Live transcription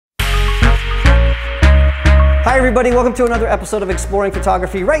Hi everybody, welcome to another episode of Exploring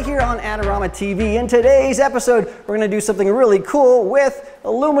Photography right here on Adorama TV. In today's episode, we're going to do something really cool with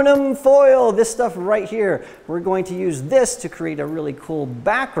aluminum foil. This stuff right here. We're going to use this to create a really cool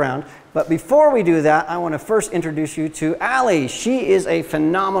background. But before we do that, I want to first introduce you to Ali. She is a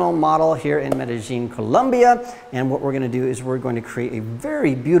phenomenal model here in Medellin, Colombia. And what we're going to do is we're going to create a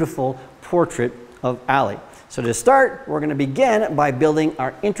very beautiful portrait of Ali. So to start, we're going to begin by building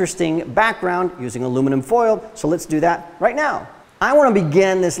our interesting background using aluminum foil. So let's do that right now. I want to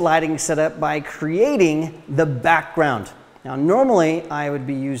begin this lighting setup by creating the background. Now normally I would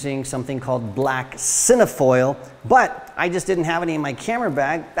be using something called black cinefoil, but I just didn't have any in my camera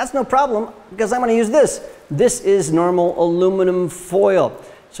bag. That's no problem because I'm going to use this. This is normal aluminum foil.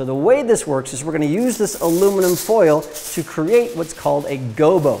 So the way this works is we're going to use this aluminum foil to create what's called a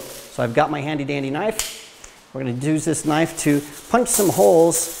gobo. So I've got my handy dandy knife. We're going to use this knife to punch some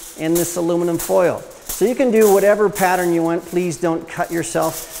holes in this aluminum foil. So you can do whatever pattern you want. Please don't cut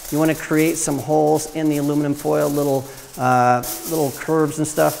yourself. You want to create some holes in the aluminum foil, little curves and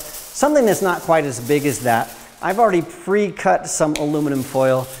stuff. Something that's not quite as big as that. I've already pre-cut some aluminum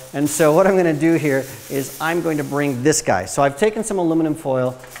foil, and so what I'm going to do here is I'm going to bring this guy. So I've taken some aluminum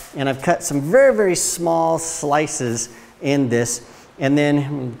foil and I've cut some very, very small slices in this. And then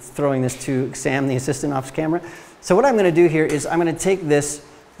I'm throwing this to Sam, the assistant off camera. So what I'm going to do here is I'm going to take this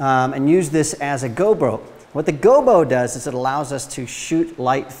and use this as a gobo. What the gobo does is it allows us to shoot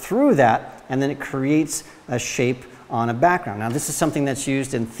light through that, and then it creates a shape on a background. Now this is something that's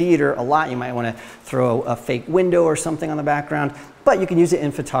used in theater a lot. You might want to throw a fake window or something on the background, but you can use it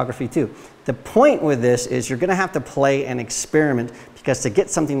in photography too. The point with this is you're going to have to play and experiment, because to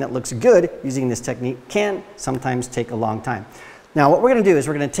get something that looks good using this technique can sometimes take a long time. Now what we're going to do is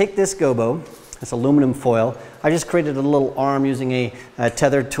we're going to take this gobo, this aluminum foil. I just created a little arm using a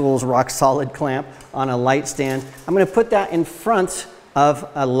Tethered Tools rock solid clamp on a light stand. I'm going to put that in front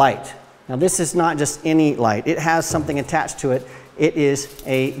of a light. Now this is not just any light. It has something attached to it. It is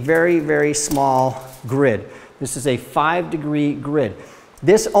a very, very small grid. This is a 5-degree grid.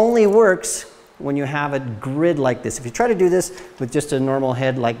 This only works when you have a grid like this. If you try to do this with just a normal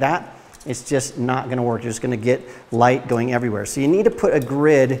head like that, it's just not going to work. You're just going to get light going everywhere. So you need to put a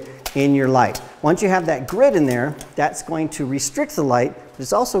grid in your light. Once you have that grid in there, that's going to restrict the light, but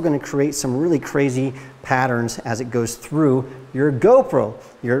it's also going to create some really crazy patterns as it goes through your GoPro,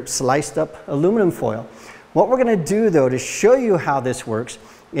 your sliced up aluminum foil. What we're going to do though to show you how this works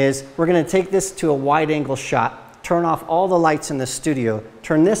is we're going to take this to a wide angle shot, turn off all the lights in the studio,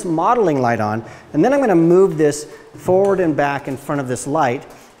 turn this modeling light on, and then I'm going to move this forward and back in front of this light.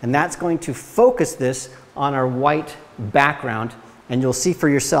 And that's going to focus this on our white background, and you'll see for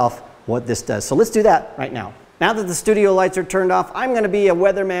yourself what this does. So let's do that right now. Now that the studio lights are turned off, I'm going to be a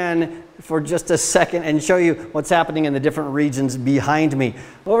weatherman for just a second and show you what's happening in the different regions behind me.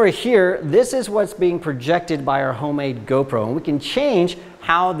 Over here, this is what's being projected by our homemade GoPro, and we can change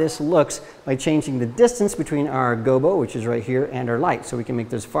how this looks by changing the distance between our gobo, which is right here, and our light. So we can make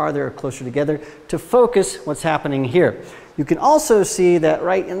those farther or closer together to focus what's happening here. You can also see that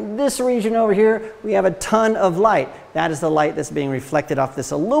right in this region over here, we have a ton of light. That is the light that's being reflected off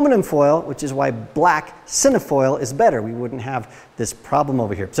this aluminum foil, which is why black cinefoil is better. We wouldn't have this problem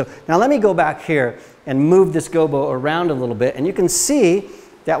over here. So now let me go back here and move this gobo around a little bit, and you can see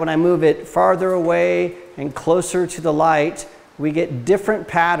that when I move it farther away and closer to the light, we get different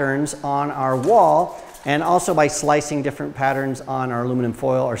patterns on our wall. And also by slicing different patterns on our aluminum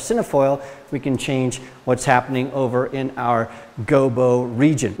foil or cinefoil, we can change what's happening over in our gobo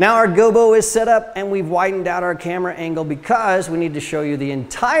region. Now our gobo is set up and we've widened out our camera angle because we need to show you the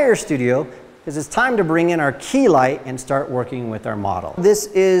entire studio, because it's time to bring in our key light and start working with our model. This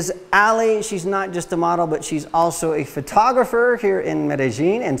is Ali. She's not just a model, but she's also a photographer here in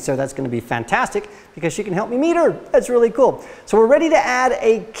Medellin, and so that's going to be fantastic because she can help me meet her. That's really cool. So we're ready to add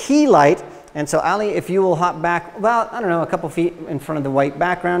a key light. And so Ali, if you will hop back about, I don't know, a couple feet in front of the white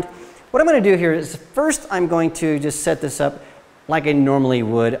background. What I'm going to do here is first I'm going to just set this up like I normally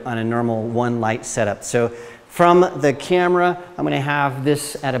would on a normal one light setup. So from the camera, I'm going to have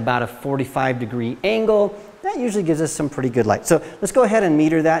this at about a 45-degree angle. That usually gives us some pretty good light. So let's go ahead and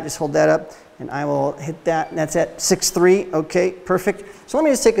meter that. Just hold that up and I will hit that. That's at 6.3. Okay, perfect. So let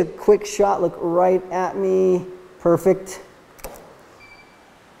me just take a quick shot. Look right at me. Perfect.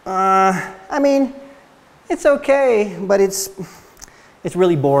 I mean, it's okay, but it's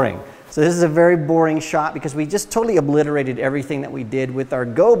really boring. So this is a very boring shot because we just totally obliterated everything that we did with our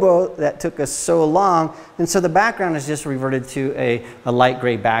gobo that took us so long. And so the background is just reverted to a light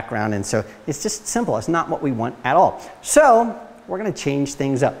gray background. And so it's just simple. It's not what we want at all. So we're going to change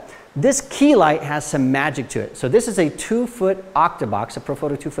things up. This key light has some magic to it. So this is a 2-foot octobox, a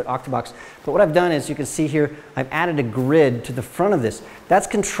Profoto 2-foot octobox. But what I've done is, you can see here, I've added a grid to the front of this. That's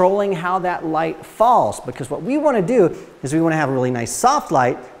controlling how that light falls, because what we want to do is we want to have a really nice soft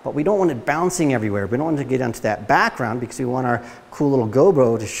light, but we don't want it bouncing everywhere. We don't want it to get onto that background because we want our cool little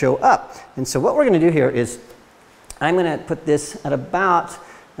Gobo to show up. And so what we're going to do here is, I'm going to put this at about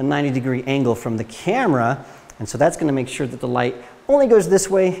a 90-degree angle from the camera. And so that's going to make sure that the light only goes this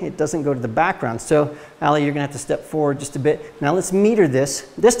way, it doesn't go to the background. So, Ali, you're going to have to step forward just a bit. Now let's meter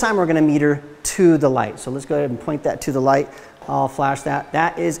this. This time we're going to meter to the light. So let's go ahead and point that to the light. I'll flash that.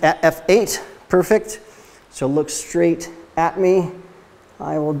 That is at f8. Perfect. So look straight at me.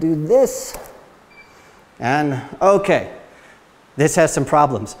 I will do this. And okay, this has some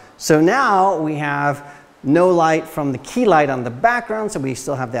problems. So now we have no light from the key light on the background, so we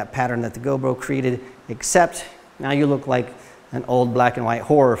still have that pattern that the Gobo created, except now you look like an old black and white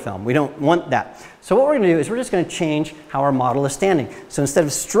horror film. We don't want that. So what we're going to do is we're just going to change how our model is standing. So instead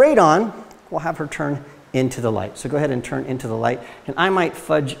of straight on, we'll have her turn into the light. So go ahead and turn into the light. And I might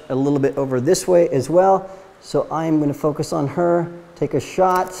fudge a little bit over this way as well. So I'm going to focus on her, take a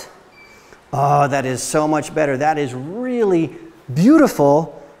shot. Oh, that is so much better. That is really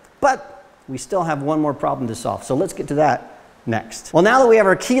beautiful, but we still have one more problem to solve. So let's get to that next. Well, now that we have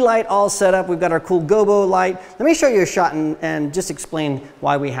our key light all set up, we've got our cool Gobo light, let me show you a shot and just explain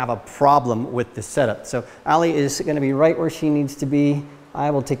why we have a problem with this setup. So Ali is going to be right where she needs to be.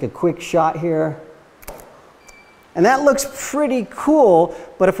 I will take a quick shot here. And that looks pretty cool,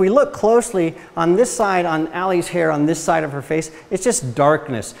 but if we look closely on this side, on Ali's hair, on this side of her face, it's just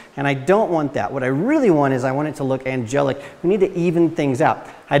darkness, and I don't want that. What I really want is I want it to look angelic. We need to even things out.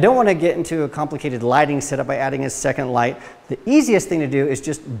 I don't want to get into a complicated lighting setup by adding a second light. The easiest thing to do is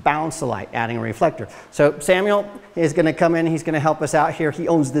just bounce the light, adding a reflector. So Samuel is going to come in, he's going to help us out here. He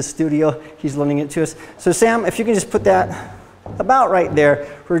owns this studio, he's loaning it to us. So Sam, if you can just put that about right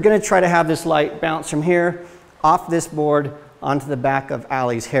there, we're going to try to have this light bounce from here off this board onto the back of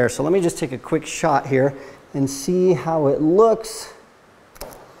Ali's hair. So let me just take a quick shot here and see how it looks.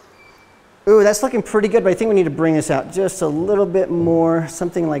 Ooh, that's looking pretty good, but I think we need to bring this out just a little bit more,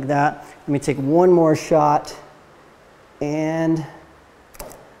 something like that. Let me take one more shot and,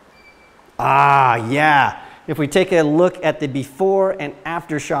 yeah. If we take a look at the before and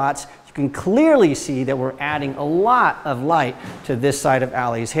after shots, you can clearly see that we're adding a lot of light to this side of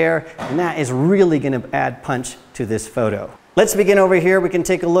Ali's hair, and that is really going to add punch to this photo. Let's begin over here. We can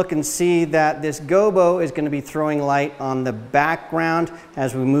take a look and see that this Gobo is going to be throwing light on the background.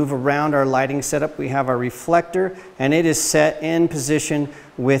 As we move around our lighting setup, we have our reflector, and it is set in position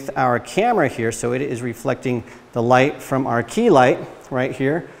with our camera here, so it is reflecting the light from our key light right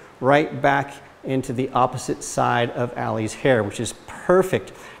here, right back into the opposite side of Ali's hair, which is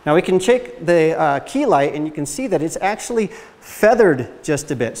perfect. Now we can check the key light, and you can see that it's actually feathered just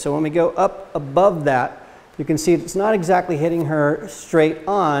a bit. So when we go up above that, you can see it's not exactly hitting her straight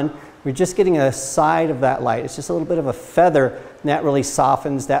on. We're just getting a side of that light. It's just a little bit of a feather, and that really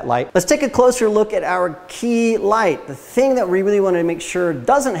softens that light. Let's take a closer look at our key light. The thing that we really want to make sure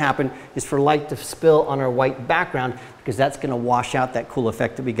doesn't happen is for light to spill on our white background, because that's going to wash out that cool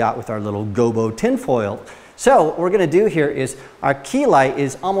effect that we got with our little Gobo tinfoil. So what we're going to do here is our key light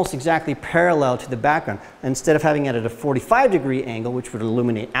is almost exactly parallel to the background. Instead of having it at a 45-degree angle, which would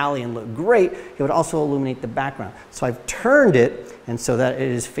illuminate Ali and look great, it would also illuminate the background. So I've turned it, and so that it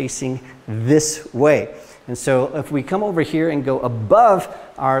is facing this way. And so if we come over here and go above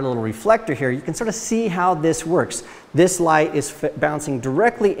our little reflector here, you can sort of see how this works. This light is bouncing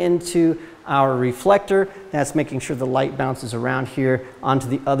directly into our reflector. That's making sure the light bounces around here onto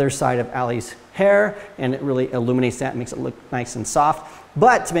the other side of Ali's hair, and it really illuminates that, makes it look nice and soft.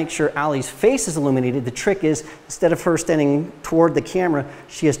 But to make sure Ali's face is illuminated, the trick is, instead of her standing toward the camera,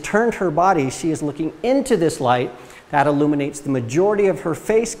 she has turned her body, she is looking into this light. That illuminates the majority of her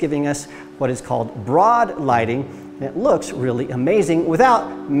face, giving us what is called broad lighting, and it looks really amazing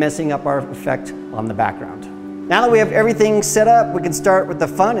without messing up our effect on the background. Now that we have everything set up, we can start with the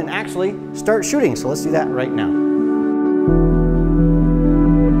fun and actually start shooting. So let's do that right now.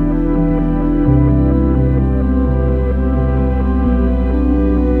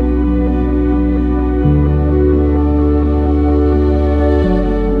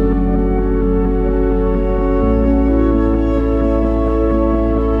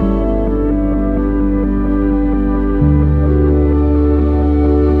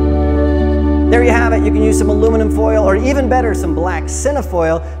 There you have it. You can use some aluminum foil, or even better, some black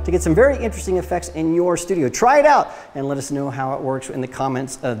cinefoil to get some very interesting effects in your studio. Try it out and let us know how it works in the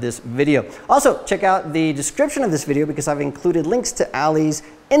comments of this video. Also, check out the description of this video because I've included links to Allie's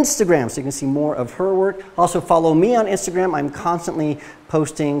Instagram so you can see more of her work. Also follow me on Instagram. I'm constantly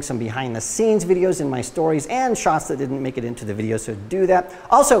posting some behind the scenes videos in my stories and shots that didn't make it into the video, so do that.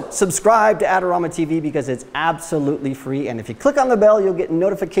 Also, subscribe to Adorama TV because it's absolutely free, and if you click on the bell, you'll get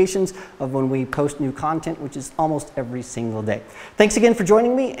notifications of when we post new content, which is almost every single day. Thanks again for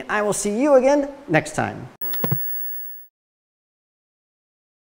joining me, and I will see you again next time.